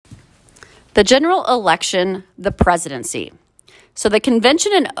The general election, the presidency. So the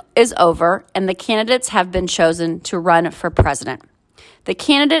convention is over and the candidates have been chosen to run for president. The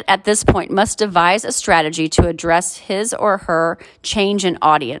candidate at this point must devise a strategy to address his or her change in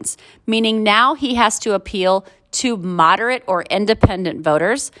audience, meaning now he has to appeal to moderate or independent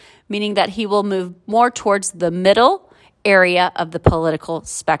voters, meaning that he will move more towards the middle area of the political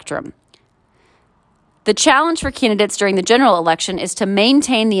spectrum. The challenge for candidates during the general election is to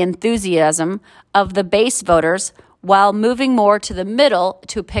maintain the enthusiasm of the base voters while moving more to the middle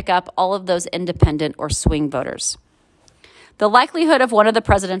to pick up all of those independent or swing voters. The likelihood of one of the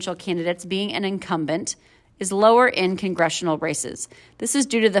presidential candidates being an incumbent is lower in congressional races. This is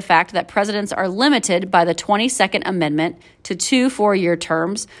due to the fact that presidents are limited by the 22nd Amendment to 2 4-year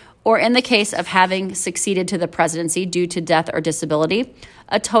terms, or in the case of having succeeded to the presidency due to death or disability,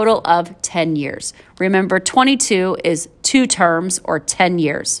 a total of 10 years. Remember, 22 is 2 terms or 10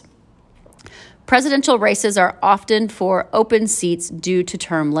 years. Presidential races are often for open seats due to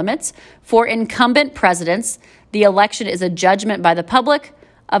term limits. For incumbent presidents, the election is a judgment by the public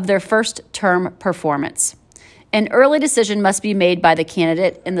of their first-term performance. An early decision must be made by the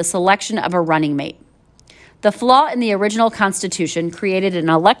candidate in the selection of a running mate. The flaw in the original Constitution created an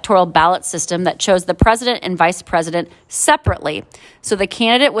electoral ballot system that chose the president and vice president separately, so the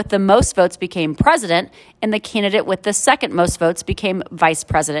candidate with the most votes became president and the candidate with the second most votes became vice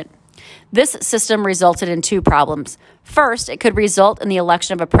president. This system resulted in 2 problems. First, it could result in the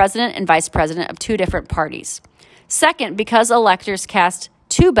election of a president and vice president of 2 different parties. Second, because electors cast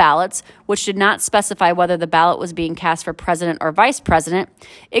 2 ballots, which did not specify whether the ballot was being cast for president or vice president,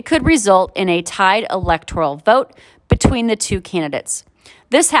 it could result in a tied electoral vote between the 2 candidates.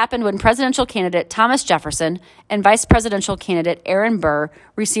 This happened when presidential candidate Thomas Jefferson and vice presidential candidate Aaron Burr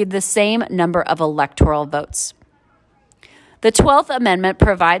received the same number of electoral votes. The 12th Amendment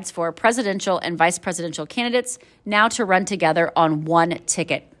provides for presidential and vice presidential candidates now to run together on one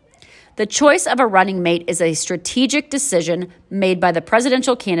ticket. The choice of a running mate is a strategic decision made by the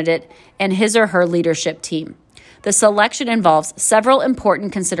presidential candidate and his or her leadership team. The selection involves several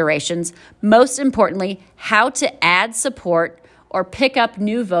important considerations, most importantly, how to add support or pick up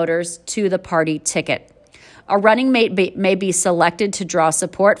new voters to the party ticket. A running mate may be selected to draw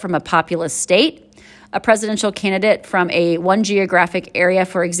support from a populous state. A presidential candidate from one geographic area,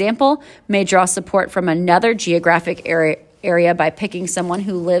 for example, may draw support from another geographic area by picking someone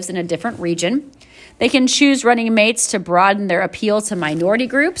who lives in a different region. They can choose running mates to broaden their appeal to minority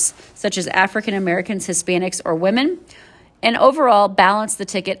groups, such as African Americans, Hispanics, or women, and overall balance the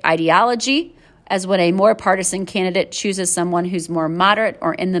ticket ideology, as when a more partisan candidate chooses someone who's more moderate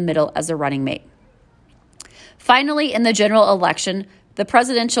or in the middle as a running mate. Finally, in the general election, the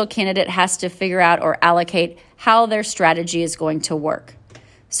presidential candidate has to figure out or allocate how their strategy is going to work.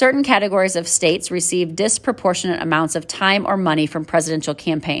 Certain categories of states receive disproportionate amounts of time or money from presidential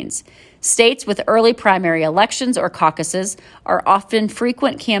campaigns. States with early primary elections or caucuses are often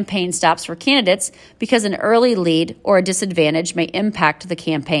frequent campaign stops for candidates because an early lead or a disadvantage may impact the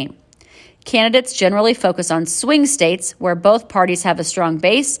campaign. Candidates generally focus on swing states where both parties have a strong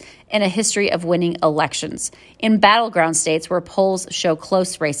base and a history of winning elections, in battleground states where polls show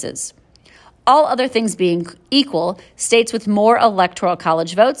close races. All other things being equal, states with more electoral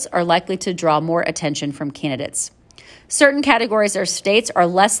college votes are likely to draw more attention from candidates. Certain categories or states are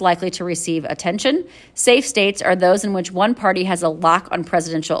less likely to receive attention. Safe states are those in which one party has a lock on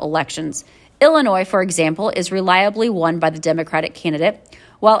presidential elections. Illinois, for example, is reliably won by the Democratic candidate,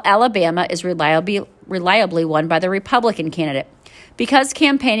 while Alabama is reliably won by the Republican candidate. Because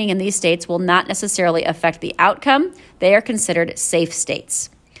campaigning in these states will not necessarily affect the outcome, they are considered safe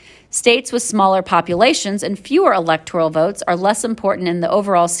states. States with smaller populations and fewer electoral votes are less important in the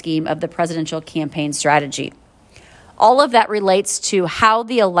overall scheme of the presidential campaign strategy. All of that relates to how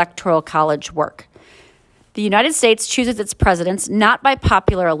the Electoral College work. The United States chooses its presidents not by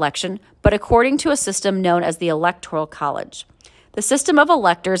popular election, but according to a system known as the Electoral College. The system of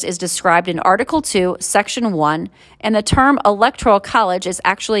electors is described in Article 2, Section 1, and the term Electoral College is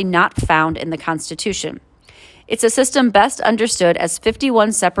actually not found in the Constitution. It's a system best understood as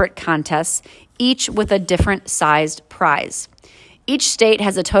 51 separate contests, each with a different sized prize. Each state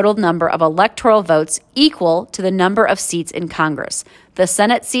has a total number of electoral votes equal to the number of seats in Congress, the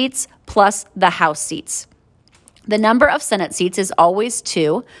Senate seats plus the House seats. The number of Senate seats is always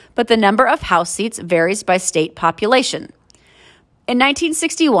 2, but the number of House seats varies by state population. In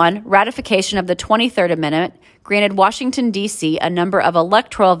 1961, ratification of the 23rd Amendment granted Washington, D.C. a number of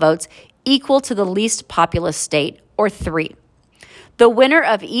electoral votes equal to the least populous state, or 3. The winner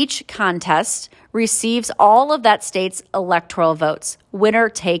of each contest receives all of that state's electoral votes, winner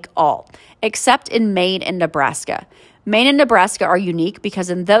take all, except in Maine and Nebraska. Maine and Nebraska are unique because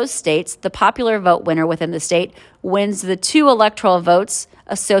in those states, the popular vote winner within the state wins the 2 electoral votes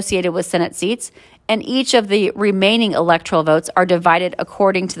associated with Senate seats, and each of the remaining electoral votes are divided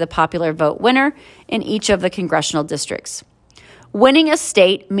according to the popular vote winner in each of the congressional districts. Winning a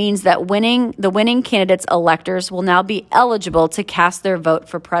state means that the winning candidate's electors will now be eligible to cast their vote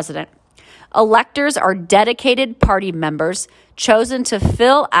for president. Electors are dedicated party members chosen to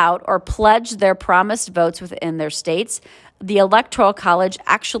fill out or pledge their promised votes within their states. The Electoral College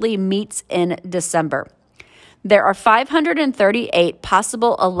actually meets in December. There are 538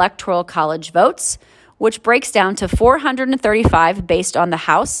 possible Electoral College votes, which breaks down to 435 based on the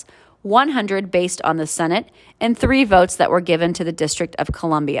House, 100 based on the Senate, and 3 votes that were given to the District of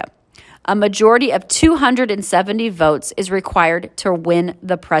Columbia. A majority of 270 votes is required to win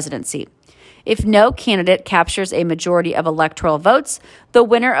the presidency. If no candidate captures a majority of electoral votes, the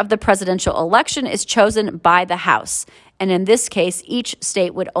winner of the presidential election is chosen by the House, and in this case, each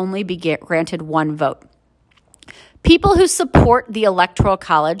state would only be granted 1 vote. People who support the Electoral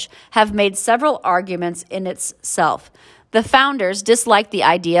College have made several arguments in itself. The founders disliked the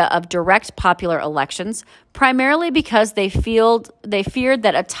idea of direct popular elections, primarily because they feared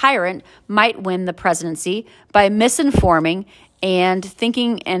that a tyrant might win the presidency by misinforming and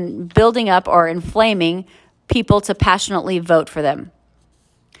thinking and building up or inflaming people to passionately vote for them.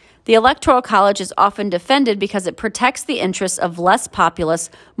 The Electoral College is often defended because it protects the interests of less populous,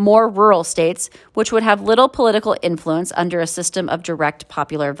 more rural states, which would have little political influence under a system of direct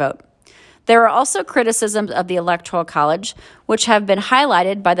popular vote. There are also criticisms of the Electoral College, which have been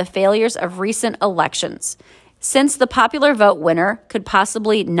highlighted by the failures of recent elections, since the popular vote winner could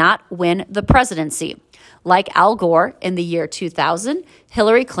possibly not win the presidency, like Al Gore in the year 2000,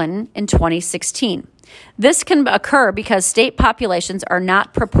 Hillary Clinton in 2016. This can occur because state populations are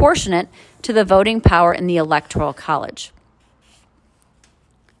not proportionate to the voting power in the Electoral College.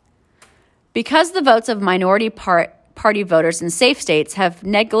 Because the votes of minority party voters in safe states have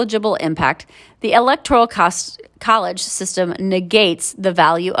negligible impact, the Electoral College system negates the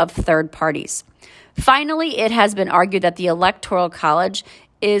value of third parties. Finally, it has been argued that the Electoral College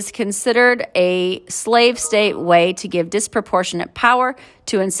is considered a slave state way to give disproportionate power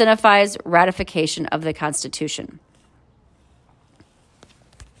to incentivize ratification of the Constitution.